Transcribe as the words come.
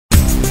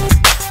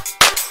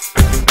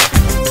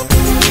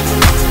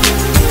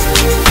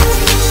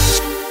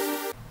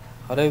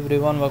Hello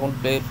everyone, welcome to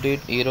play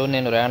update. ఈరోజు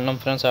నేను random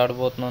friends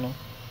ఆడబోతున్నాను.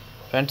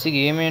 Friends, ఈ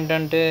గేమ్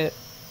ఏంటంటే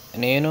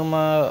నేను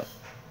మా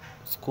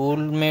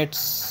స్కూల్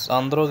మేట్స్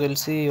అందరూ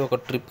కలిసి ఒక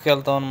ట్రిప్కి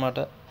వెళ్తాం అనమాట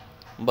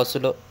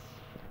బస్సులో.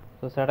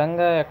 సో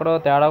సడన్గా ఎక్కడో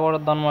తేడా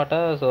కొడద్దు అనమాట.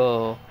 సో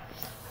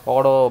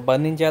ఒకడు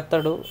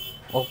బంధించేస్తాడు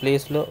ఒక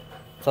ప్లేస్లో.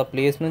 సో ఆ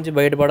ప్లేస్ నుంచి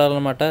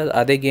బయటపడాలన్నమాట.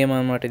 అదే గేమ్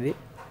అనమాట ఇది.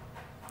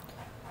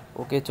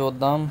 ఓకే,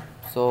 చూద్దాం.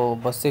 So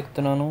bus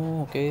ఎక్కుతున్నాను.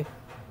 Okay,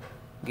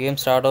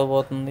 game start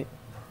అవబోతుంది.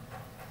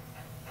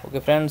 ఓకే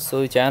ఫ్రెండ్స్, సో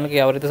ఈ ఛానల్కి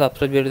ఎవరైతే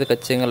సబ్స్క్రైబ్ చేయలేదో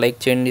ఖచ్చితంగా లైక్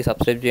చేయండి,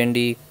 సబ్స్క్రైబ్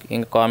చేయండి,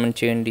 ఇంకా కామెంట్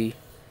చేయండి,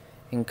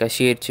 ఇంకా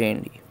షేర్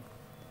చేయండి.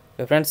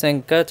 ఓకే ఫ్రెండ్స్,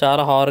 ఇంకా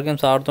చాలా హారర్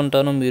గేమ్స్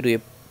ఆడుతుంటాను. మీరు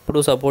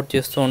ఎప్పుడూ సపోర్ట్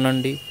చేస్తూ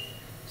ఉండండి.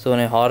 సో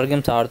నేను హారర్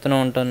గేమ్స్ ఆడుతూనే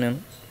ఉంటాను నేను.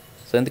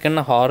 సో ఎందుకంటే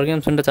నా హారర్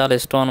గేమ్స్ అంటే చాలా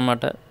ఇష్టం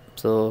అనమాట.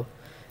 సో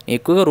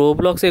ఎక్కువగా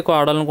రోబ్లాక్స్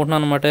ఎక్కువ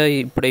ఆడాలనుకుంటున్నాను అనమాట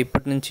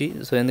ఇప్పటి నుంచి.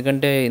 సో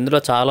ఎందుకంటే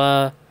ఇందులో చాలా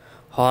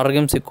హారర్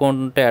గేమ్స్ ఎక్కువ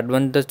ఉంటాయి,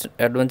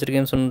 అడ్వెంచర్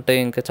గేమ్స్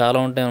ఉంటాయి, ఇంకా చాలా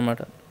ఉంటాయి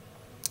అన్నమాట.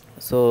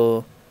 సో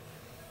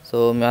సో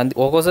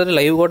ఒక్కోసారి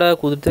లైవ్ కూడా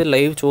కుదిరితే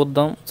లైవ్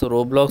చూద్దాం. సో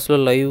రోబ్లాక్స్లో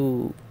లైవ్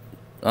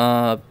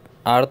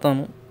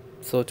ఆడతాను.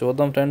 సో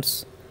చూద్దాం ఫ్రెండ్స్,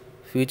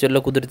 ఫ్యూచర్లో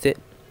కుదిరితే.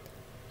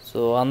 సో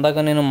అందాక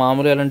నేను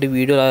మామూలుగా అలాంటి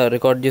వీడియో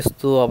రికార్డ్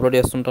చేస్తూ అప్లోడ్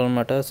చేస్తుంటాను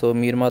అనమాట. సో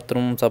మీరు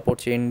మాత్రం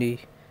సపోర్ట్ చేయండి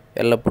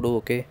ఎల్లప్పుడూ.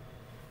 Okay,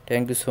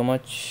 thank you so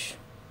much.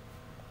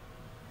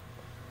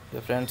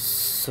 Okay friends,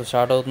 so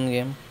start అవుతుంది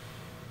గేమ్.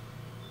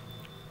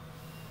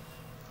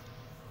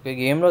 ఓకే,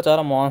 గేమ్లో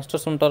చాలా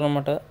మాన్స్టర్స్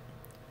ఉంటారన్నమాట.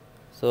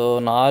 సో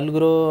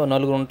నలుగురు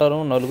ఉంటారు,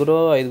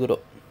 ఐదుగురు.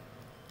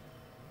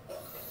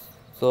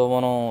 సో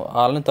మనం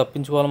వాళ్ళని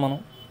తప్పించుకోవాలి మనం.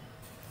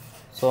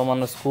 సో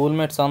మన స్కూల్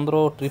మేట్స్ అందరూ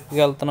ట్రిప్కి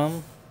వెళ్తున్నాం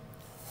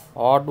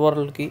ఆడ్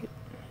వరల్డ్కి.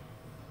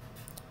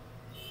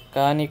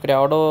 కానీ ఇక్కడ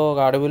ఎవడో ఒక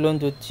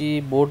అడవిలోంచి వచ్చి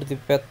boat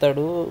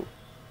తిప్పేస్తాడు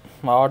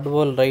add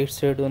world right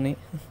side అని.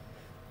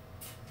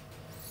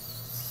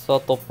 సో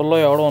తుప్పల్లో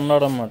ఎవడో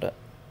ఉన్నాడనమాట.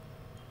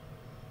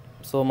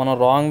 సో మనం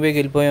రాంగ్ వేకి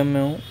వెళ్ళిపోయాం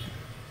మేము.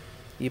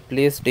 ఈ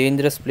ప్లేస్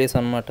డేంజరస్ ప్లేస్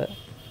అనమాట.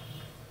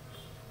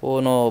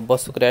 ఓనో,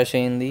 బస్సు క్రాష్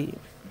అయింది.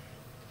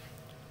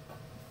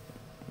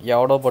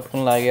 ఎవడో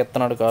పట్టుకుని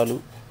లాగేస్తున్నాడు కాలు.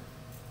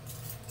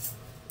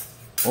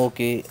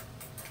 ఓకే,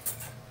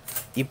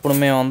 ఇప్పుడు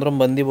మేము అందరం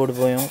బందీ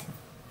పడిపోయాం.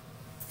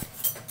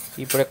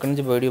 ఇప్పుడు ఎక్కడి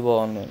నుంచి బయటికి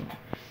పోవాలి నేను.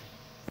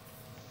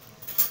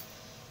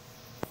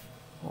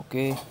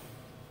 Okay,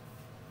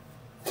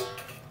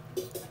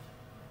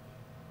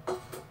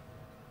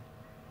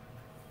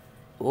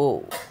 oh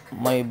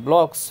my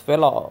blocks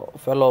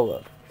fell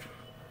over.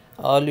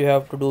 All you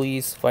have to do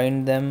is find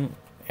them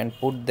and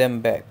put them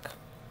back.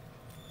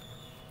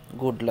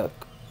 Good luck.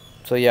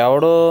 So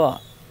ఎవడో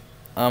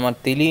మన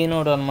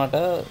తెలియనోడు అనమాట.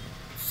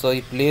 సో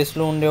ఈ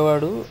ప్లేస్లో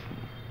ఉండేవాడు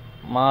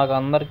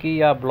మాకందరికీ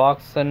ఆ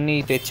బ్లాక్స్ అన్నీ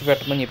తెచ్చి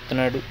పెట్టమని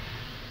చెప్తున్నాడు.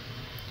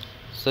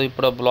 సో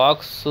ఇప్పుడు ఆ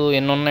బ్లాక్స్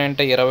ఎన్ని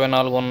ఉన్నాయంటే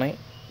 24 ఉన్నాయి.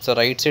 సో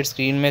రైట్ సైడ్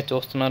స్క్రీన్ మీద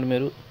చూస్తున్నారు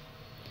మీరు.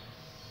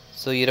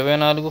 సో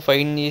 24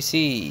 ఫైండ్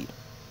చేసి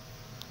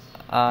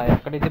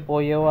ఎక్కడైతే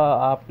పోయావో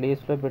ఆ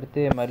ప్లేస్లో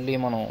పెడితే మళ్ళీ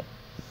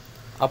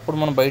అప్పుడు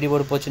మనం బయట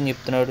పడిపోవచ్చు అని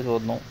చెప్తున్నాడు.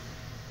 చూద్దాం.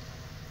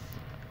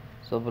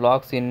 సో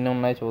బ్లాక్స్ ఎన్ని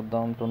ఉన్నాయి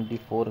చూద్దాం.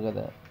 24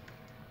 కదా.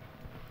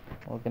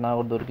 ఓకే,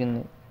 నాకు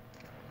దొరికింది.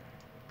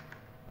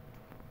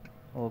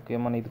 ఓకే,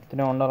 మనం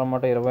ఎదుగుతూనే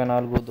ఉండాలన్నమాట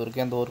 24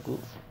 దొరికేంత వరకు.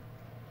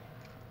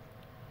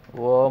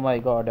 ఓ మై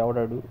గాడ్,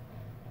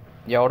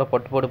 ఎవడో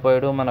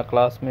పట్టుపడిపోయాడు మన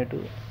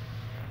క్లాస్మేటు.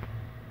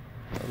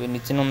 ఓకే,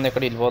 నిచ్చెన ఉంది,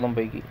 ఎక్కడ వెళ్ళిపోదాం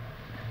పైకి.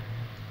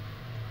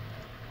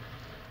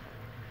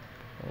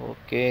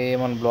 ఓకే,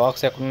 మన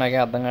బ్లాక్స్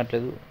ఎక్కడున్నాకే అర్థం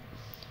కావట్లేదు.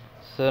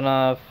 సో నా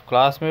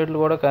క్లాస్మేట్లు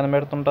కూడా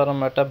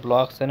కనిపెడుతుంటారన్నమాట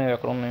బ్లాక్స్ అనేవి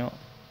ఎక్కడ ఉన్నాయో.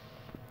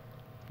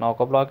 నా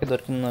ఒక బ్లాకే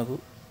దొరికింది నాకు.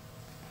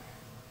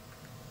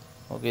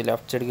 ఓకే,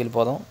 లెఫ్ట్ సైడ్కి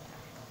వెళ్ళిపోదాం.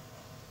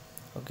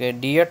 ఓకే,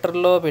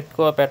 థియేటర్లో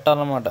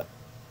పెట్టాలన్నమాట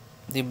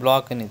ఈ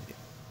బ్లాక్ అనేది.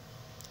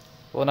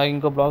 ఓ నాకు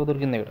ఇంకో బ్లాక్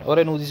దొరికింది ఇక్కడ.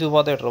 ఒరే నువ్వు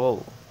తీసుకుపోతాయట్రా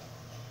బాబు.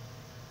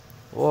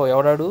 ఓ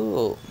ఎవడాడు.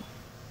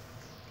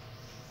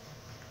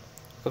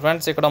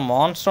 ఫ్రెండ్స్, ఇక్కడ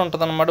మాన్స్టర్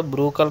ఉంటుంది అన్నమాట,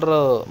 బ్లూ కలర్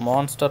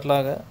మాన్స్టర్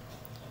లాగా.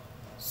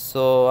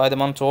 సో అది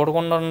మనం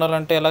చూడకుండా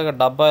ఉండాలంటే ఇలాగ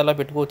డబ్బా ఎలా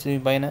పెట్టుకోవచ్చు మీ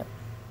పైన.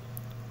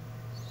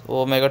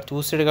 సో మెగా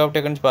చూసాడు కాబట్టి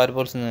ఇక్కడి నుంచి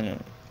పారిపోవాల్సిందే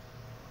నేను.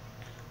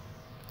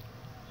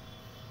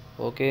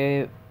 ఓకే,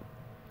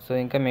 సో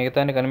ఇంకా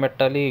మిగతాన్ని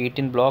కనిపెట్టాలి.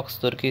 18 బ్లాక్స్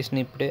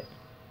దొరికేసినాయి ఇప్పుడే.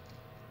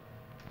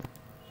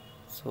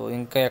 సో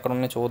ఇంకా ఎక్కడ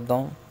ఉన్నాయి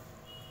చూద్దాం.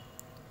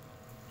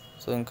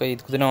 సో ఇంకా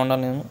ఎతుకుతూనే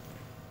ఉండాలి నేను.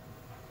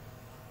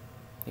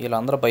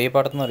 వీళ్ళందరూ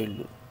భయపడుతున్నారు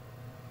వీళ్ళు.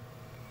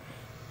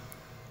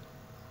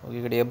 ఓకే,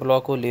 ఇక్కడ ఏ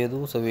బ్లాకు లేదు.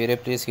 సో వేరే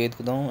ప్లేస్కి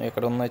ఎతుకుదాం,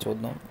 ఎక్కడ ఉన్నాయో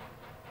చూద్దాం.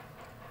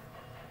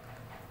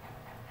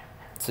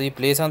 సో ఈ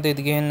ప్లేస్ అంతా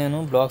ఎదిగాను నేను,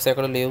 బ్లాక్స్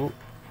ఎక్కడ లేవు.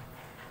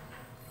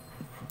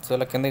 సో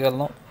ఇలా కిందకి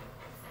వెళ్దాం.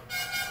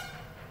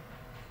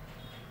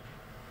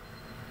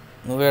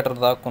 నువ్వే ఎక్కడ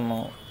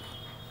దాక్కున్నావు.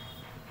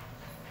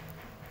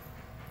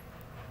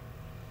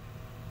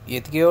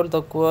 ఎతికేవాళ్ళు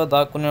తక్కువ,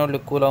 దాక్కునేవాళ్ళు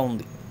ఎక్కువలా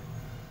ఉంది.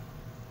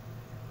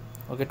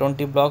 Okay,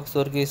 20 blocks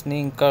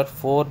దొరికేసినాయి. ఇంకా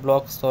 4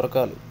 బ్లాక్స్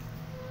దొరకాలి.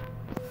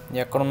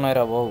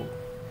 ఎక్కడున్నాయిరా బాబు.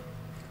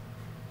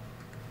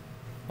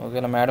 ఓకే,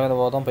 ఇలా మేడ మీద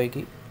పోదాం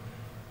పైకి.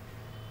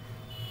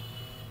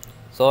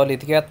 సో సో వాళ్ళు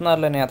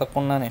ఎతికేస్తున్నారులే నేను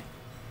ఎతకకుండానే.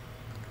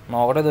 మా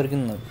ఒకటే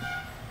దొరికింది నాకు.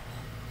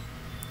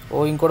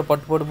 ఓ ఇంకోటి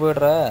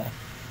పట్టుపడిపోయాడురా.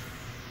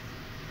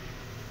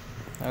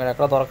 అక్కడ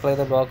ఎక్కడ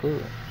దొరకలేదు బ్లాకు.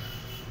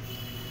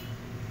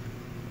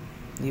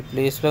 ఈ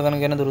ప్లేస్లో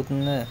కనుకైనా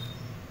దొరుకుతుంది,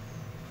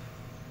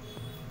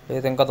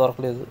 లేదు ఇంకా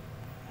దొరకలేదు.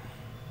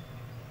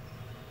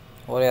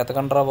 ఓ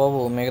ఎతకండ్రా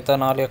బాబు, మిగతా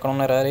 4 ఎక్కడ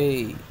ఉన్నాయి రీ.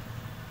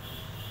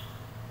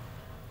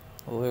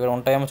 ఓ ఇక్కడ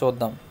ఉంటాయేమో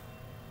చూద్దాం.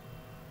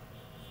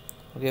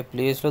 ఓకే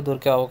ప్లేస్లో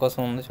దొరికే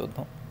అవకాశం ఉంది,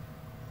 చూద్దాం.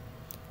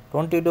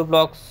 22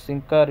 బ్లాక్స్,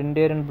 ఇంకా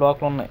 2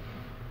 బ్లాక్లు ఉన్నాయి.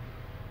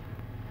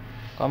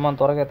 కమ్మని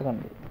త్వరగా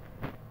ఎతకండి.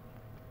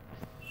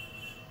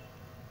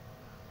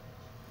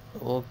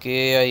 ఓకే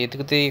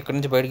ఎతికితే ఇక్కడి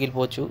నుంచి బయటికి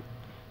వెళ్ళిపోవచ్చు.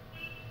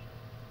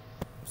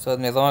 సో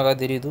అది నిజమా కాదు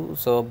తెలియదు.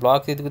 సో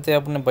బ్లాక్స్ ఎతికితే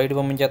అప్పుడు నేను బయట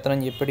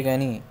పంపించేస్తానని చెప్పాడు,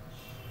 కానీ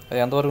అది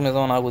ఎంతవరకు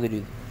నిజమో నాకు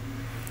తెలియదు.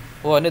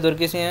 ఓ అన్నీ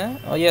దొరికేసాయా?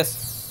 Yes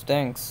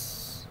thanks.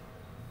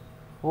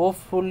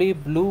 హోప్ఫుల్లీ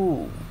బ్లూ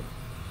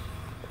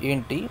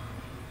ఏంటి?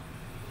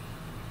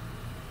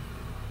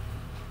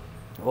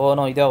 ఓ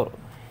నో, ఇది ఎవరు?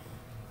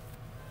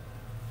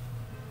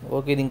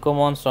 ఓకే ఇది ఇంకో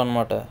మాన్స్టర్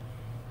అనమాట.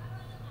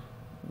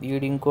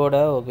 వీడు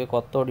ఇంకోడా? ఓకే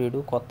కొత్త వీడు,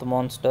 కొత్త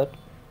మాన్స్టర్.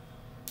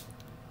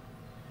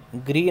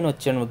 గ్రీన్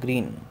వచ్చాడు,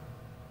 గ్రీన్.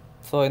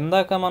 సో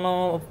ఇందాక మనం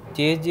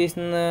చేజ్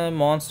చేసిన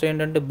మాన్స్టర్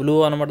ఏంటంటే బ్లూ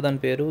అనమాట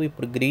దాని పేరు.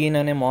 ఇప్పుడు గ్రీన్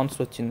అనే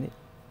మాన్స్టర్ వచ్చింది.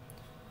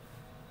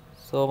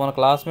 సో మన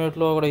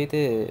క్లాస్మేట్లో కూడా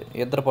అయితే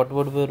ఇద్దరు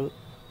పట్టుబడిపోయారు.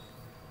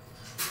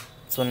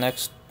 సో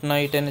నెక్స్ట్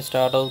నైట్ అని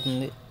స్టార్ట్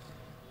అవుతుంది.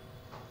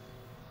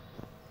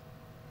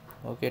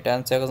 ఓకే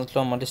 10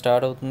 సెకండ్స్లో మళ్ళీ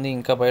స్టార్ట్ అవుతుంది.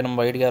 ఇంకా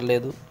బయటికి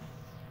వెళ్ళలేదు.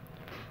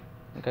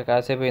 ఇంకా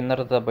కాసేపు అయిన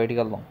తర్వాత బయటికి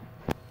వెళ్దాం.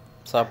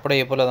 సో అప్పుడే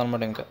అయిపోలేదు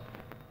అనమాట ఇంకా.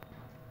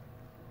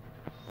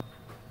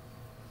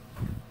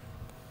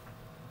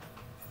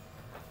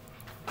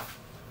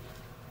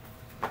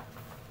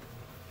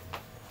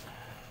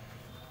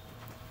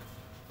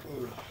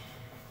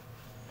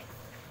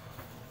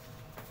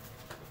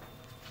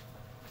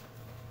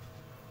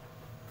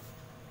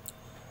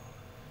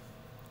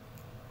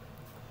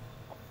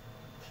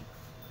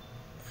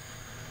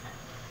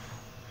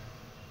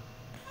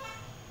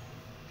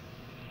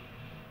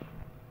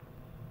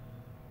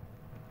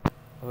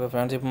 ఓకే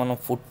ఫ్రెండ్స్, ఇప్పుడు మనం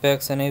ఫుడ్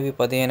ప్యాక్స్ అనేవి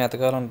 15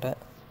 ఎతకాలంట.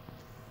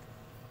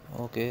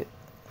 ఓకే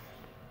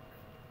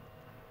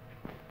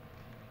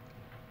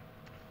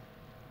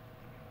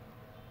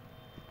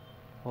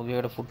ఓకే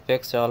ఇక్కడ ఫుడ్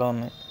ప్యాక్స్ చాలా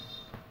ఉన్నాయి.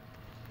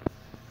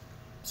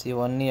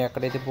 ఇవన్నీ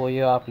ఎక్కడైతే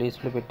పోయో ఆ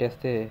ప్లేస్లో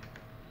పెట్టేస్తే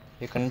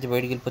ఇక్కడ నుంచి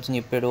బయటికి వెళ్ళిపోవచ్చని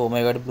చెప్పాడు. Oh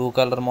my God, blue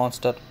colour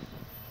monster.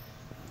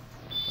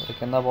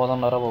 కింద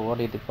పోతున్నారా బాబు,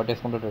 వాడు ఇది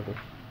పట్టేసుకుంటాడు.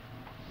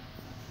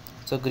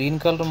 సో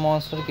గ్రీన్ కలర్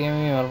మాన్స్టర్కి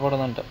ఏమీ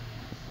వినపడదంట,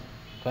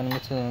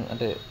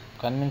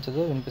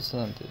 కనిపించదు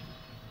వినిపిస్తుంది అంతే.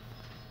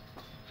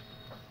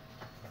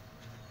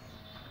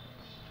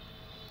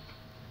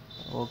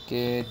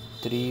 ఓకే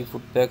 3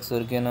 ఫుడ్ ప్యాక్స్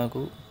దొరికాయి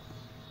నాకు.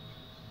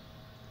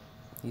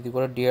 ఇది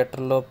కూడా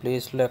థియేటర్లో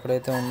ప్లేస్లో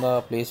ఎక్కడైతే ఉందో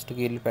ఆ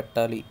ప్లేస్కి వెళ్ళి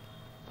పెట్టాలి.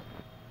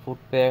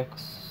 ఫుడ్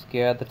ప్యాక్స్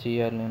గ్యాదర్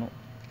చేయాలి నేను.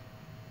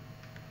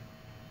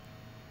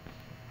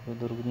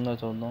 దొరుకుతుందో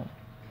చూద్దాం.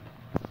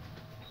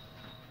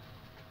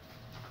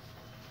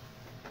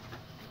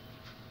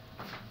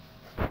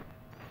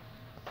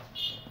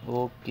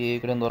 ఓకే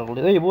ఇక్కడేం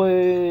దొరకలేదు. అయిపోయి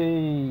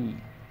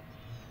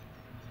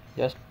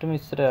జస్ట్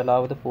మిస్రా,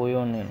 లేకపోతే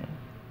పోయాను నేను.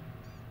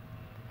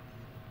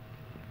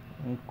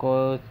 ఇంకో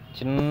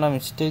చిన్న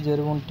మిస్టేక్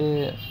జరిగి ఉంటే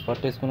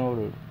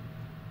పట్టేసుకునేవాడు.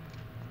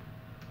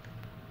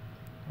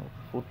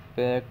 ఫుడ్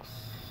ప్యాక్స్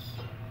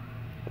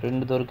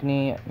 2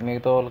 దొరికినాయి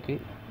మిగతా వాళ్ళకి,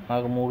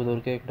 నాకు 3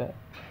 దొరికాయి. ఇక్కడ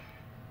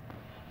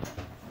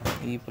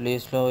ఈ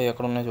ప్లేస్లో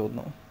ఎక్కడున్నాయో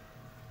చూద్దాం.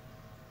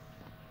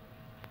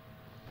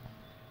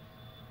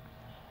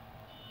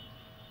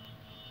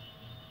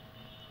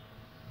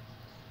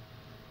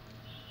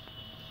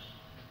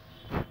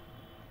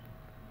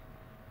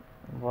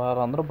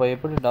 వారందరూ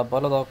భయపడి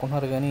డబ్బాలో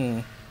దాక్కుంటున్నారు, కానీ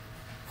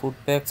ఫుడ్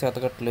ప్యాక్స్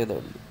ఎతకట్లేదు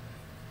వాళ్ళు.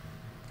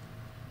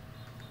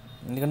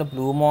 ఎందుకంటే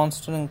బ్లూ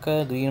మాన్స్టర్ ఇంకా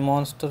గ్రీన్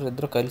మాన్స్టర్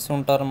ఇద్దరు కలిసి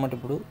ఉంటారన్నమాట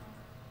ఇప్పుడు.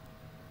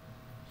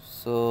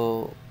 సో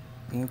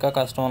ఇంకా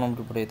కష్టం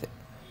అన్నమాట ఇప్పుడైతే.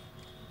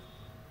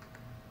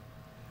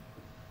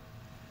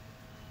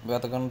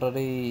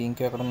 వెతకండి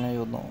ఇంకెక్కడ ఉన్నాయో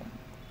చూద్దాం.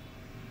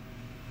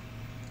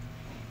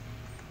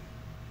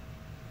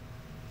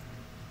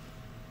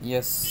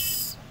 ఎస్,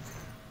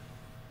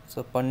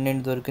 సో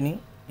 12 దొరికినాయి.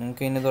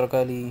 ఇంకా ఎన్ని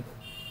దొరకాలి?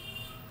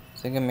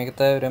 సో ఇంకా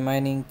మిగతా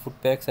రిమైనింగ్ ఫుడ్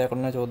ప్యాక్స్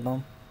ఎక్కడున్నాయో చూద్దాం.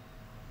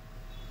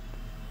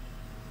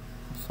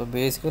 సో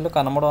బేసికల్గా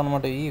కనబడం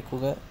అనమాట ఇవి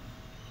ఎక్కువగా.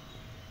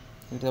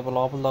 ఇటు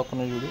లోపల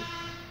దాక్కున్నాయి చూడు.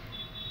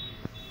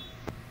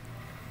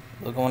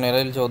 ఒక మనం ఎలా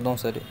వెళ్ళి చూద్దాం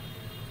సరే.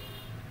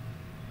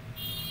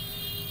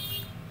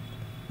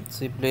 సో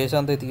ఈ ప్లేస్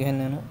అంతా ఎతికాను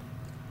నేను.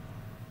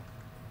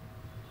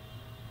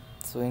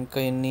 సో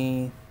ఇంకా ఎన్ని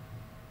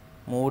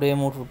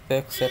 3 ఫుడ్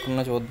ప్యాక్స్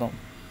ఎక్కడున్నా చూద్దాం.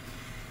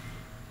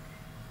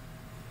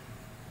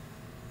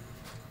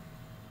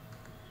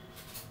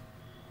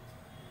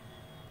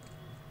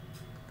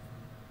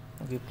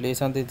 ఈ ప్లేస్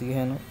అంతా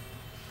ఎతికాను.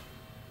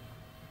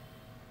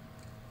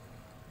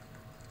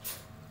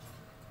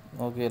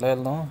 ఓకే ఇలా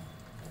వెళ్దాం.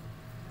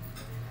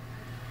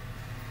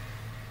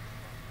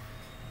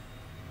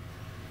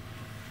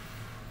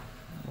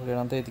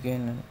 ఇదంతా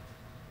ఎతికేయండి నేను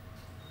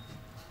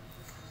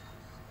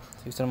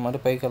చూసాను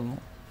మళ్ళీ పైకి వెళ్ళను.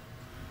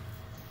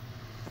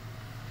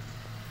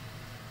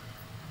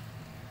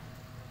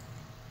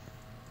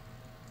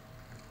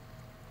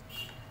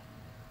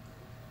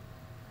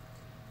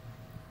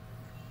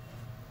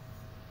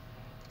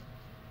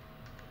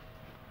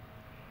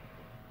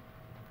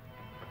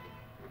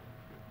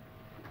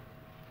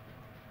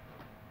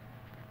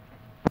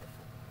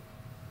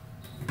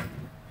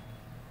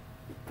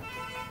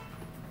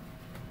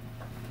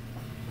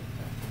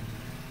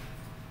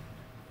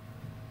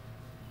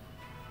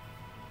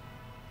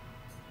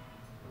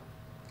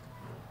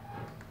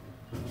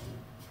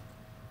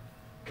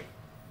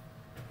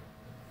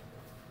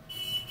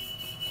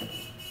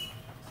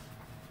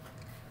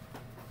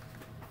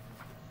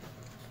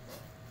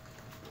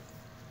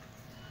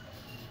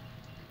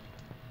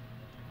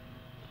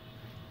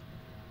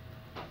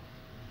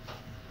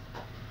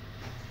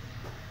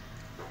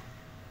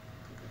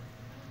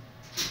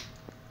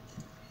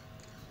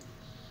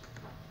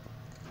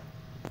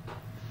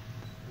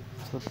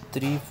 సో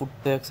 3 ఫుడ్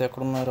ప్యాక్స్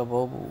ఎక్కడున్నారా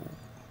బాబు?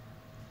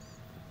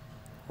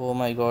 ఓ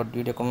మై గాడ్,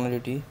 వీటి ఎక్కడున్నాడు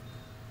ఇటీ?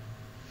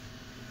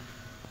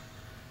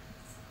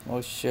 ఓ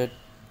షట్,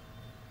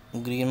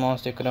 గ్రీన్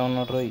మాస్ట్ ఎక్కడే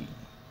ఉన్నాడు రోయ్.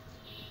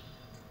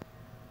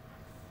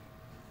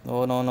 Oh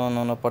no no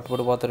no no,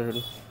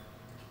 పట్టుబడిపోతాడు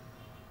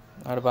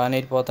ఆడు బాగానే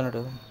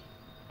వెళ్ళిపోతున్నాడు.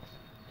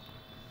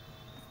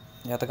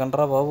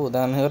 ఎతకంటారా బాబు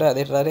దాని ఎవరు?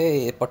 అదే సరే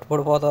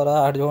పట్టుబడిపోతారా?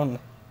 ఆడు చూడండి,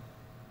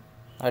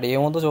 ఆడు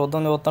ఏముందో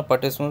చూస్తాను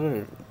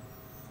పట్టేసుకున్నాడు.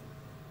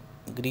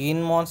 గ్రీన్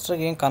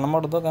మాన్స్టర్కి ఏం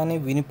కనబడదు కానీ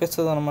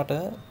వినిపిస్తుంది అనమాట.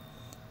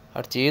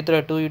 అటు చేతులు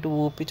అటు ఇటు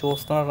ఊపి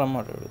చూస్తున్నాడు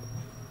అన్నమాట.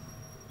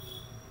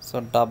 సో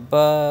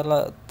డబ్బా అలా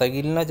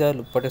తగిలినా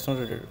చాలు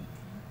పట్టేసుకుంటాడు.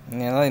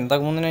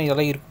 ఇంతకుముందు నేను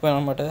ఇలా ఇరుక్కుపోయాను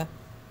అనమాట.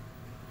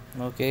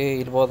 ఓకే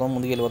వెళ్ళిపోతాం,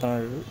 ముందుకు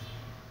వెళ్ళిపోతున్నాడు.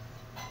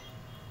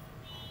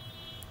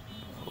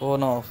 ఓ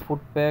నా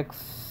ఫుడ్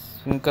ప్యాక్స్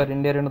ఇంకా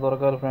 2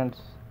 దొరకాలి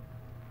ఫ్రెండ్స్.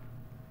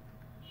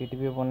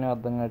 ఇటువైపు ఉన్నాయి,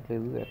 అర్థం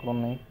కావట్లేదు ఎక్కడ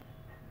ఉన్నాయి.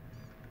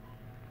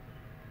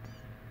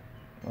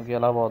 ఓకే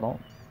ఎలా పోదాం?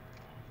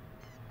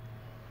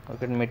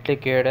 ఓకే మెట్లు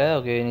ఎక్కాడా?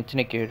 ఓకే నిచ్చెన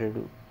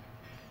ఎక్కాడు.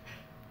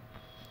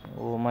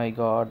 ఓ మై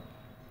గాడ్,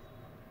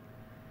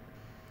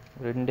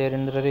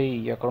 2 రే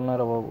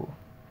ఎక్కడున్నారా బాబు?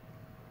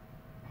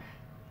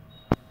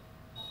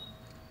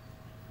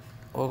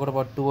 ఒకడు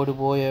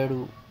పట్టుబడిపోయాడు.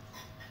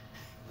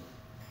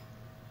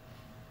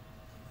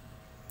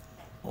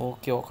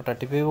 ఓకే ఒకటి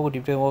అట్టిపోయి ఒకటి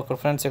ఇటుపోయి. ఒక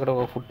ఫ్రెండ్స్ ఇక్కడ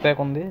ఒక ఫుడ్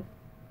ప్యాక్ ఉంది.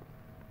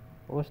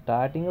 ఓ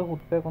స్టార్టింగ్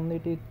ఫుడ్ ప్యాక్ ఉంది.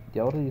 ఇటు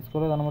ఎవరు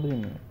తీసుకోలేదు అనమాట.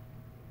 దీన్ని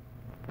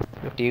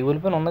టేబుల్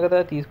పైన ఉంది కదా,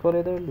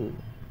 తీసుకోలేదు వాళ్ళు.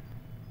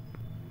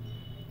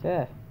 చే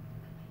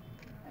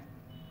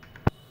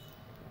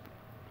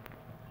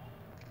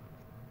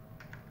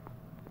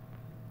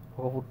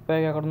ఒక ఫుడ్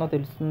ప్యాక్ ఎక్కడుందో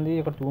తెలుస్తుంది,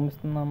 ఇక్కడ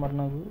చూపిస్తుంది అన్నమాట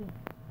నాకు.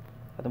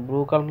 అది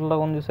బ్లూ కలర్లో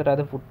ఉంది చూసారు,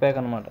 అదే ఫుడ్ ప్యాక్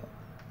అనమాట.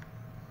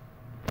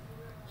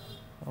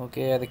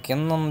 ఓకే అది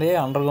కింద ఉంది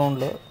అండర్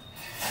గ్రౌండ్లో.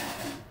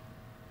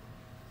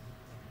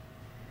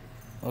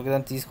 ఓకే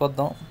దాన్ని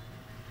తీసుకొద్దాం.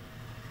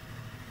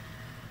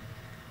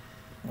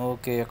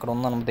 ఓకే అక్కడ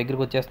ఉందన్నమాట,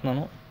 దగ్గరికి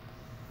వచ్చేస్తున్నాను.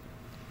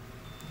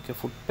 ఓకే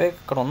ఫుడ్ ప్యాక్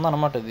ఇక్కడ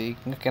ఉందన్నమాట. ఇది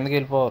ఇంకా కిందకి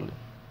వెళ్ళిపోవాలి.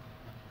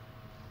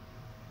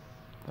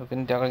 ఓకే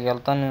అక్కడికి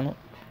వెళ్తాను నేను.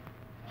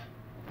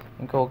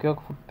 ఇంకా ఒకే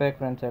ఒక ఫుడ్ ప్యాక్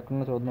ఫ్రెండ్స్,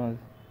 ఎక్కడున్నా చూద్దాం. అది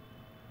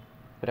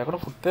ఇప్పుడు ఎక్కడ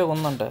ఫుడ్ ప్యాక్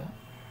ఉందంట.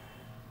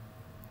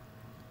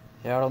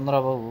 ఏడ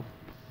ఉందిరా బాబు?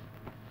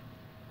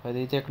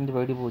 అదైతే ఎక్కడి నుంచి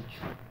బయటికి పోవచ్చు.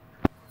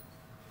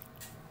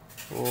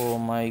 ఓ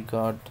మై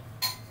గాడ్,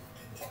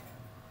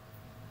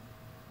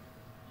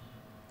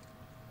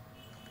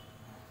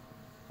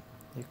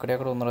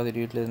 ఇక్కడెక్కడ ఉందో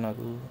తెలియట్లేదు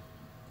నాకు.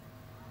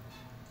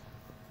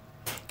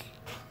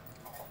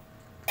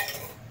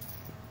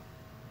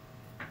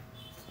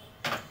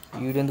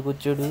 వీడెందుకు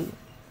వచ్చాడు?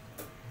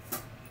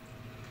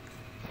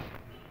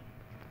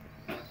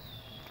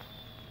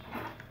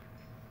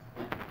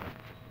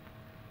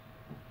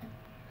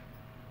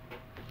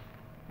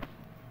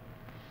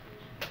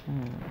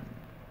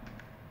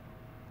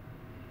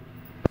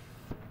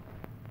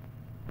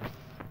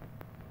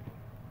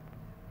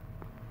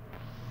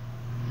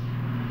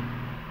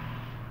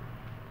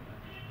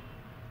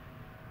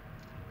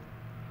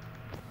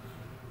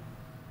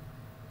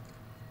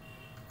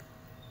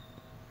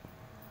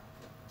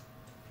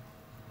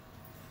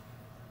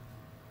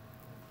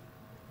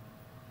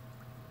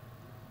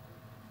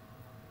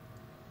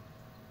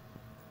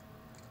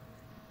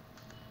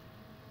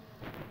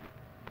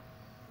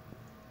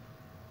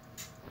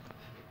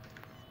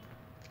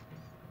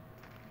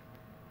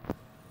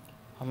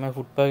 అమ్మాయి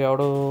ఫుడ్ ప్యాక్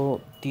ఎవడో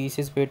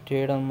తీసేసి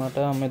పెట్టేయడం అనమాట.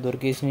 అమ్మాయి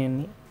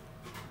దొరికేసినాయన్ని.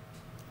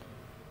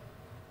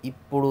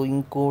 ఇప్పుడు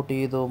ఇంకోటి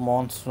ఏదో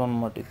మాన్స్టర్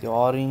అనమాట. ఇది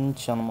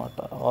ఆరెంజ్ అనమాట,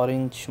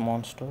 ఆరెంజ్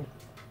మాన్స్టర్.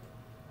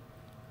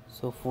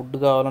 సో ఫుడ్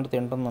కావాలంటే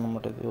తింటుంది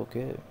అనమాట ఇది.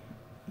 Okay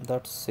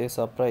that's a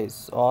surprise.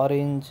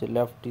 Orange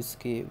left is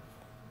cave,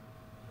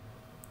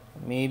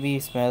 maybe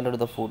smelled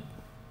the food.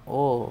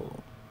 Oh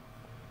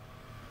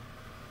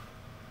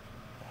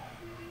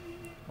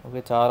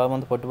okay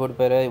చాలామంది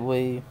పట్టుబడిపోయారు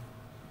పోయి.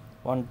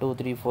 1 2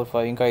 3 4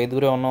 5 ఇంకా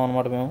 5 ఉన్నాం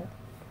అనమాట మేము.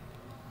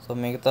 సో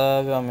మిగతా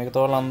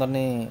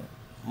వాళ్ళందరినీ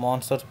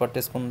మాన్స్టర్స్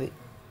పట్టేసుకుంది.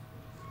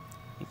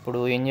 ఇప్పుడు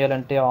ఏం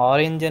చేయాలంటే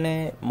ఆరెంజ్ అనే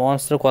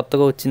మాన్స్టర్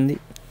కొత్తగా వచ్చింది.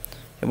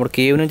 ఇప్పుడు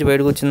కేవ్ నుంచి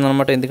బయటకు వచ్చింది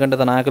అనమాట. ఎందుకంటే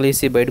తన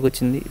ఆకలేసి బయటకు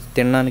వచ్చింది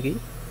తినడానికి.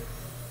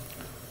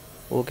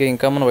 ఓకే,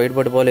 ఇంకా మనం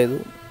బయటపడిపోలేదు.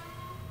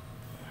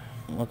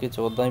 ఓకే,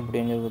 చూద్దాం ఇప్పుడు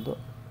ఏం జరుగుతుందో.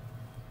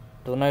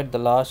 Tonight the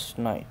last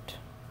night.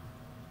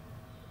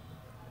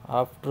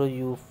 After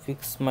you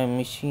fix my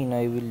mission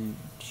I will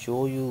show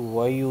you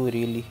why you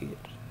really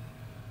here.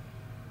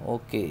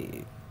 Okay,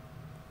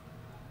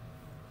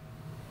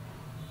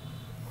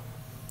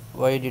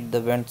 why did the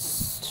vents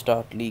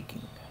start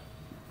leaking.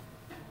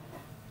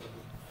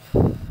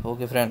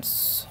 Okay friends,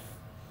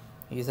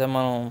 ఈసారి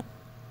మనం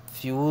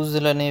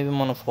ఫ్యూజులు అనేవి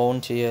మనం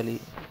ఫౌండ్ చేయాలి.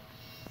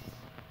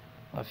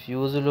 ఆ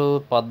ఫ్యూజులు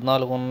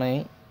 14 ఉన్నాయి.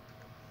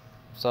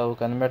 సో అవి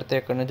కనిపెడితే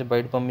ఇక్కడి నుంచి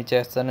బయట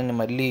పంపించేస్తానని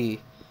మళ్ళీ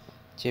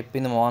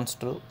చెప్పింది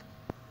మాన్స్టర్.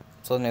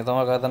 సో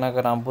నిజమా కదా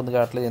నాకు నమ్మబుద్ధి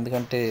కావట్లేదు.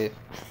 ఎందుకంటే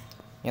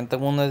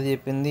ఇంతకుముందు అది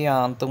చెప్పింది,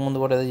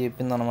 అంతకుముందు కూడా అదే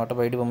చెప్పింది అనమాట,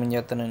 బయట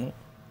పంపించేస్తానని.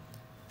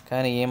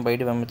 కానీ ఏం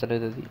బయట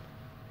పంపించలేదు. అది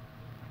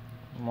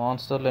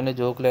మాన్స్టర్లు అన్నీ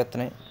జోకులు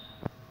వేస్తున్నాయి.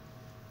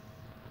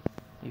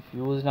 ఈ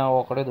ఫ్యూజ్ నాకు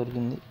ఒక్కడే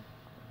దొరికింది.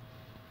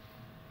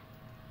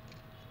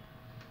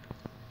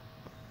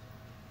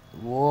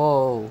 ఓ,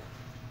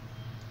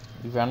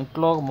 ఈ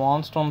వెంటలో ఒక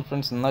మాన్స్టర్ ఉంది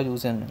ఫ్రెండ్స్, ఇందా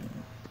చూశాను నేను.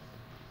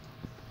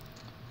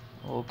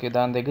 ఓకే,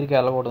 దాని దగ్గరికి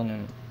వెళ్ళకూడదు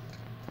నేను.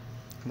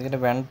 ఎందుకంటే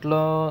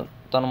వెంటలో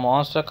తన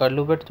మాన్స్టర్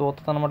కళ్ళు పెట్టి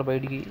చూస్తుంది అనమాట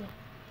బయటికి.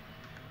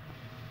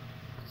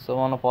 సో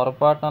మన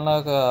పొరపాటున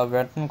అలాగా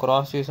వెంటనే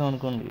క్రాస్ చేసాం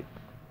అనుకోండి,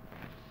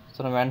 సో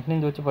వెంట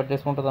నుంచి వచ్చి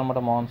పట్టేసుకుంటుంది అనమాట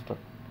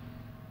మాన్స్టర్.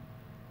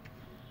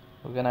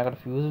 ఓకే, నాకు అక్కడ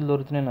ఫ్యూజులు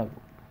దొరుకుతున్నాయి. నాకు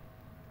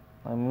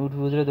మ్యూట్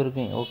ఫ్యూజులే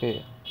దొరికినాయి. ఓకే,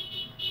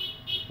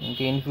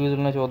 ఇంకెన్ని ఫ్యూజులు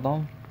ఉన్నాయి చూద్దాం.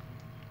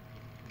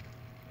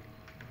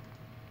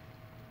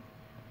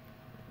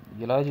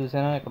 ఇలా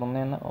చూసానా ఇక్కడ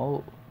ఉన్నాయన్నా. ఓ,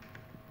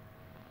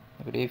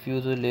 ఇక్కడ ఏ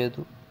ఫ్యూజు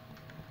లేదు.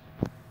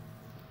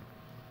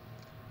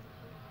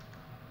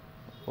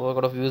 ఓ,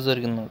 అక్కడ ఫ్యూజ్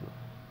దొరికింది నాకు.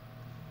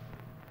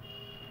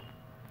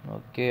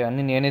 ఓకే,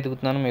 అన్నీ నేనే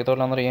ఎదుగుతున్నాను, మిగతా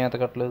వాళ్ళందరూ ఏం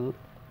ఎతకట్లేదు.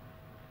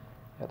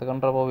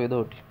 ఎతకంటారా బాబు ఏదో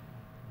ఒకటి.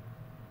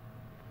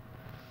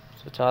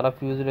 సో చాలా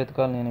ఫ్యూజులు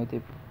ఎతకాలి నేనైతే.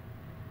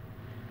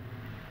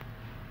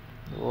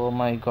 ఓ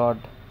మై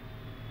గాడ్,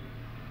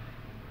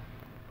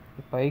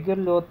 ఈ పైకి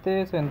వెళ్ళి చూస్తే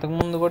సో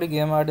ఇంతకుముందు కూడా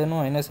గేమ్ ఆడాను,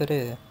 అయినా సరే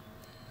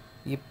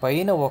ఈ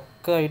పైన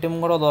ఒక్క ఐటెం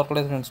కూడా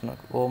దొరకలేదు ఫ్రెండ్స్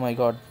నాకు. Oh my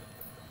God.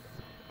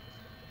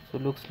 So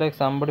looks like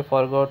somebody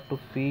forgot to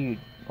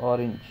feed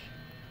orange.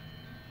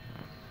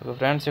 Okay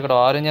friends, ఇక్కడ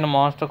ఆరెంజ్ అనే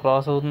మాన్స్టర్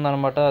క్రాస్ అవుతుంది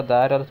అనమాట.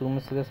 దారి అలా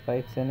చూపిస్తుంది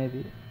స్పైక్స్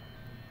అనేది.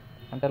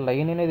 అంటే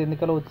లైన్ అనేది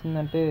ఎందుకలా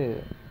వచ్చిందంటే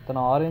తన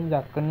ఆరెంజ్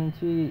అక్కడి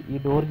నుంచి ఈ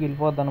డోర్కి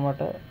వెళ్ళిపోద్ది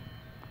అనమాట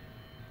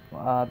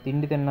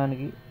తిండి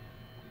తినడానికి.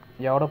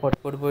 ఎవడో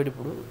పట్టుపడిపోయాడు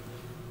ఇప్పుడు.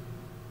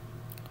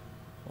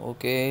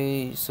 ఓకే,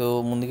 సో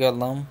ముందుకు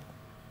వెళ్దాం.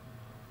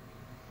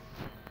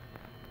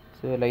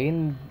 సో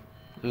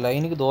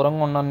లైన్కి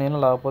దూరంగా ఉన్నాను నేను,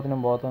 లేకపోతే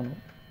నేను పోతాను.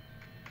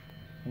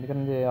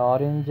 ఎందుకంటే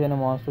ఆరెంజ్ అనే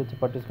మాన్స్టర్ వచ్చి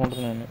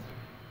పట్టించుకుంటుంది నేను.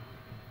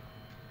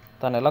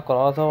 తను ఎలా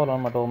క్రాస్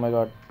అవ్వాలన్నమాట. ఓ మై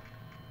గాడ్,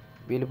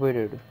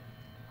 వెళ్ళిపోయాడు.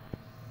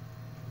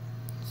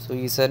 సో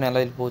ఈసారి నేను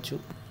ఎలా వెళ్ళిపోవచ్చు.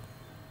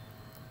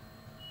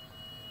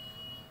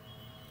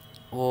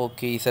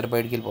 ఓకే, ఈసారి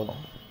బయటికి వెళ్ళిపోదాం.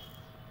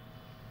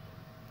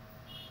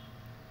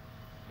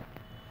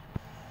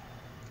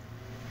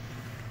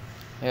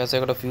 ఎస్,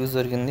 ఇక్కడ ఫ్యూజ్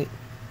దొరికింది.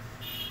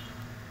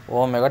 ఓ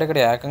మెగాడ్, ఇక్కడ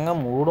ఏకంగా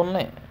 3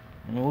 ఉన్నాయి.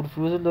 3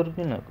 ఫ్యూజులు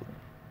దొరికినాయి నాకు.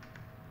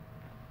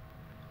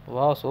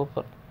 వా,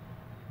 సూపర్.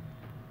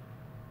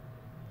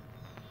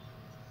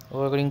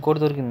 ఓ, ఇక్కడ ఇంకోటి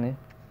దొరికింది.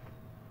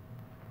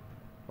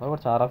 ఇక్కడ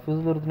చాలా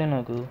ఫ్యూజులు దొరికినాయి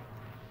నాకు.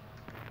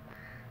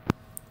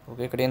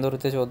 ఓకే, ఇక్కడ ఏం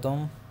దొరికితే చూద్దాం.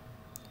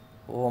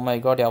 ఓ మై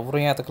గాడ్, ఎవరు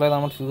ఏం ఎతకలేదు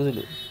అన్నమాట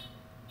ఫ్యూజులు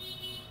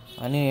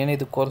అని నేను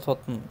ఎదుక్కోవాల్సి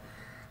వస్తుంది.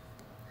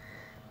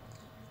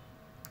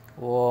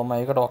 ఓ మై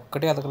గాడ్,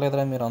 ఒక్కటే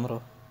ఎతకలేదురా మీరు అందరూ.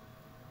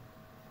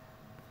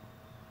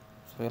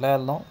 సో ఇలా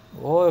వెళ్దాం.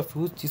 ఓ,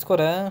 ఫ్యూజ్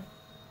తీసుకోరా.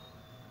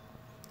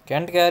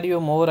 Can't carry you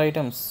more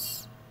items.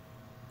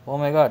 Oh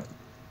my God.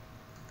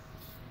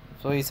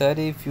 So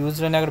ఈసారి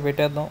ఫ్యూజ్లని అక్కడ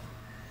పెట్టేద్దాం,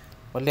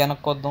 మళ్ళీ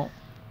వెనక్కి వద్దాం.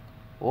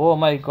 Oh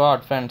my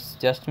God friends,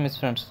 just miss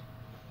friends.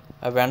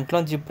 ఆ వెంటలో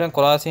జిప్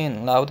క్రాస్ అయ్యింది,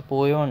 లేకపోతే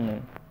పోయేవాడిని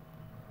నేను.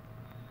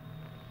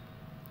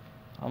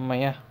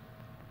 అమ్మయ్యా.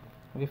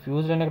 ఓకే,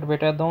 ఫ్యూజ్లని అక్కడ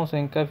పెట్టేద్దాం. సో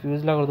ఇంకా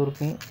ఫ్యూజ్లు అక్కడ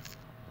దొరుకుతాయి.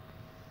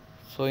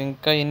 సో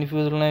ఇంకా ఎన్ని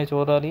ఫ్యూజులు ఉన్నాయో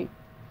చూడాలి.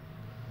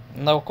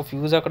 ఇందాక ఒక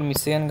ఫ్యూజ్ అక్కడ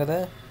మిస్ అయ్యాను కదా.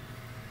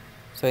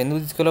 సో ఎందుకు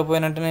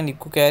తీసుకెళ్ళిపోయానంటే నేను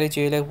ఎక్కువ క్యారీ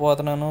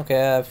చేయలేకపోతున్నాను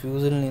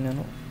ఫ్యూజుల్ని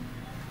నేను.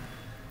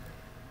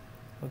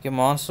 ఓకే,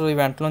 మాన్స్టర్ ఈ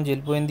వెంటలోంచి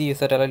వెళ్ళిపోయింది.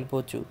 ఈసారి ఎలా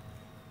వెళ్ళిపోవచ్చు.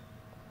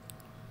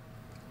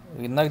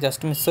 ఇందాక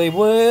జస్ట్ మిస్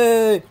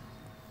అయిపోయి.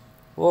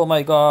 Oh my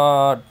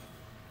God,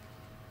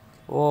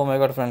 oh my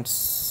God friends,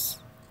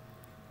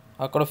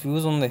 అక్కడ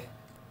ఫ్యూజ్ ఉంది.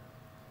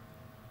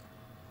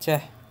 చే,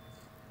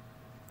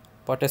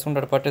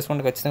 పట్టేసుకుంటాడు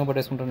ఖచ్చితంగా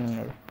పట్టేసుకుంటాడు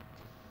అన్నాడు.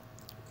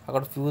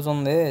 అక్కడ ఫ్యూజ్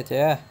ఉంది.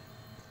 చే,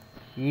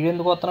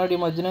 వీడెందుకు వస్తున్నాడు ఈ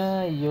మధ్యన.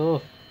 అయ్యో,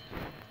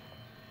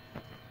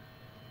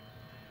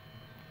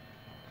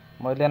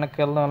 మళ్ళీ వెనక్కి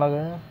వెళ్దాం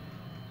అలాగా.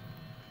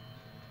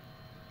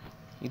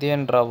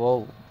 ఇదేంట్రా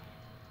బావు.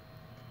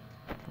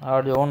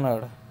 ఆడు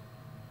చూడండి.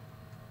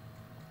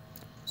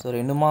 సో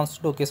 2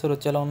 మాన్స్టర్లు ఒకేసారి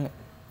వచ్చేలా ఉన్నాయి.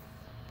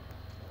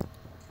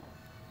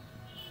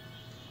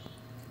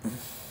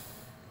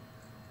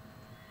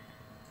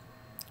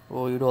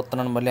 ఓ వీడు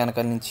వస్తున్నాడు మళ్ళీ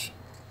వెనకాల నుంచి.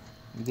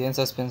 ఇదేం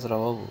సస్పెన్స్ రా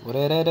బాబు.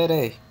 రే రే రే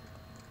రే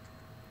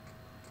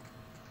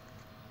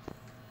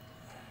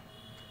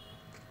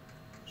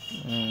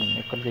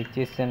ఇక్కడ చెక్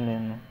చేసాను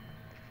నేను.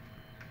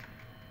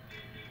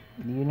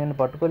 నేను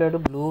పట్టుకోలేడు.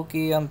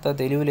 బ్లూకి అంత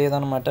తెలివి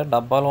లేదనమాట.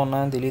 డబ్బాలో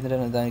ఉన్నాయని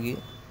తెలియదు దానికి.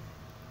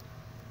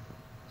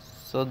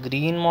 సో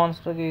గ్రీన్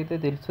మాన్స్టర్కి అయితే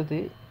తెలుస్తుంది.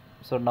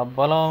 సో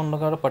డబ్బాలో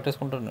ఉండగా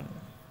పట్టేసుకుంటాను నేను.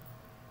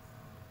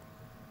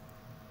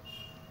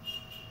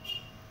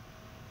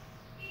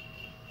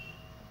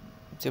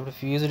 ఇప్పుడు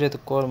ఫ్యూజ్డ్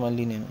ఎత్తుక్కోవాలి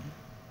మళ్ళీ నేను.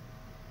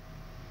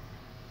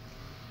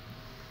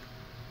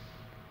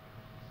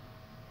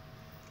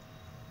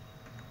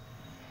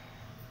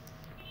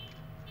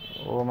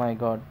 Oh my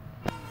God.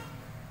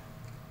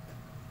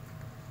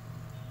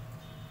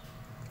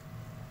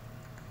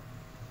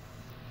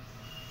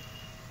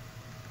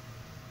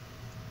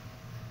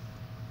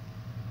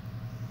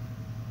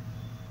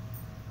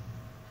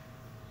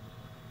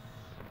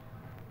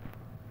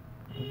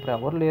 ఇప్పుడు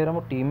ఎవరు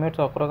లేరేమో.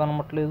 టీమ్మేట్స్ ఒక్కరో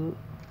కనబట్టలేదు.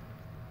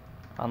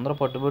 అందరూ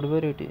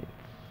పట్టుబడిపోయారు ఏంటి.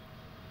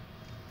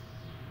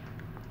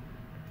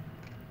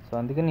 సో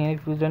అందుకే నేనే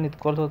ఫ్యూజ్ అని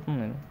ఎత్తుకోవాల్సి వస్తుంది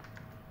నేను.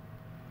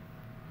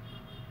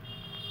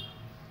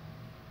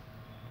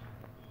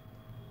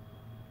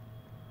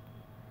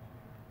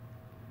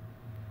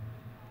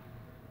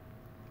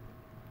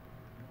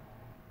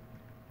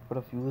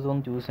 ఇక్కడ ఫ్యూజ్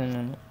ఉంది చూసాను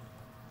నేను.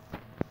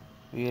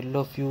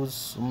 ఎల్లో ఫ్యూజ్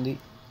ఉంది.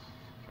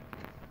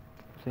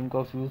 సో ఇంకో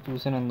ఫ్యూజ్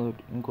చూసాను.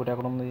 ఇంకోటి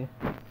ఎక్కడ ఉంది?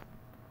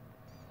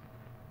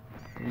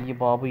 ఈ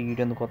బాబు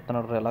ఈడెందుకు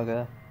వస్తున్నాడు ఎలాగా.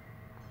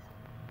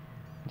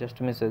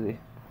 జస్ట్ మిస్ అది.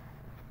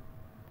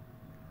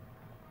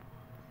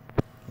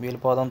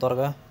 వెళ్ళిపోదాం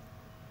త్వరగా.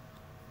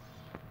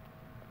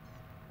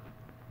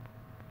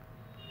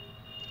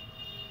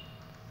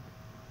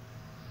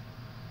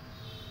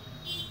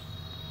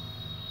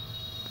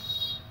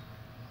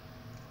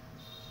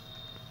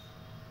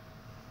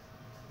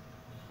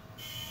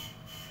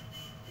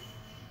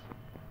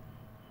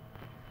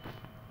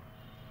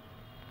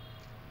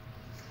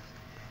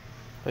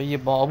 అయ్యి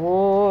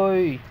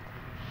బాబోయ్.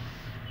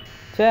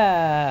 చే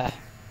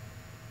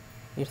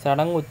ఇటు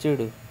సడన్గా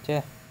వచ్చాడు.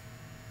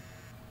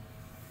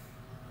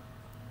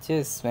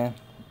 చేస్ మ్యాన్.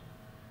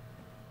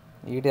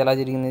 ఈటి ఎలా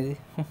జరిగింది ఇది.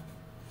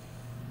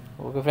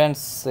 ఓకే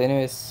ఫ్రెండ్స్,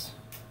 ఎనీవేస్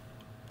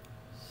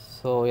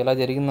సో ఇలా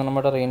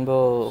జరిగిందనమాట రెయిన్బో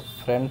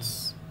ఫ్రెండ్స్.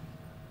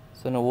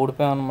 సో నేను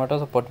ఓడిపోయాను అనమాట.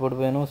 సో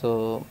పట్టుబడిపోయాను. సో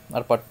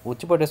అది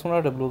వచ్చి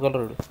పట్టేసుకున్నాడు బ్లూ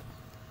కలర్.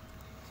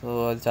 సో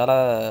అది చాలా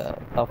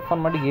టఫ్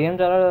అనమాట. గేమ్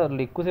చాలా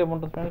ఎక్కువసేపు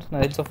ఉంటుంది ఫ్రెండ్స్.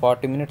 నాకు తెలిసి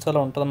 40 minutes అలా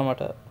ఉంటుంది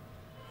అనమాట.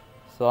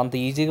 సో అంత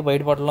ఈజీగా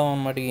బయటపడలేం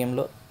అనమాట ఈ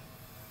గేమ్లో.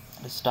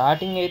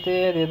 స్టార్టింగ్ అయితే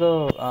అదేదో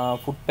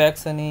ఫుడ్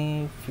ప్యాక్స్ అని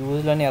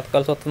ఫ్యూజ్లు అని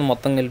ఎతకాల్సి వస్తుంది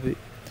మొత్తం కలిపి.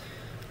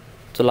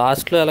 సో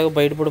లాస్ట్లో ఎలాగో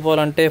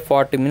బయటపడిపోవాలంటే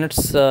 40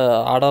 minutes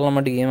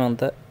ఆడాలన్నమాట గేమ్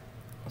అంతా.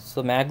 సో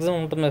మ్యాక్సిమం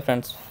ఉంటుంది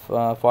ఫ్రెండ్స్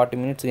 40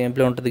 minutes గేమ్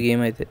ప్లే ఉంటుంది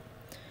గేమ్ అయితే.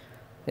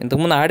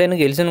 ఇంతకుముందు ఆడాను,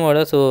 గెలిచాను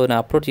కూడా. సో నేను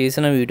అప్లోడ్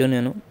చేసిన వీడియో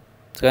నేను.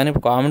 కానీ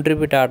ఇప్పుడు కామెంటరీ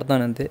పెట్టి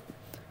ఆడుతాను అంతే.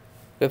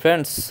 ఓకే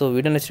ఫ్రెండ్స్, సో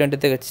వీడియో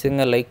నచ్చినట్టయితే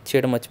ఖచ్చితంగా లైక్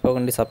చేయడం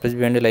మర్చిపోకండి. సబ్స్క్రైబ్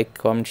చేయండి, లైక్,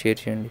 కామెంట్, షేర్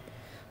చేయండి.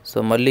 సో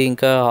మళ్ళీ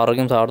ఇంకా horror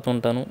games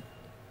ఆడుతుంటాను.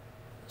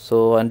 So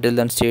until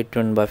then stay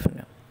tuned. By for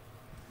now.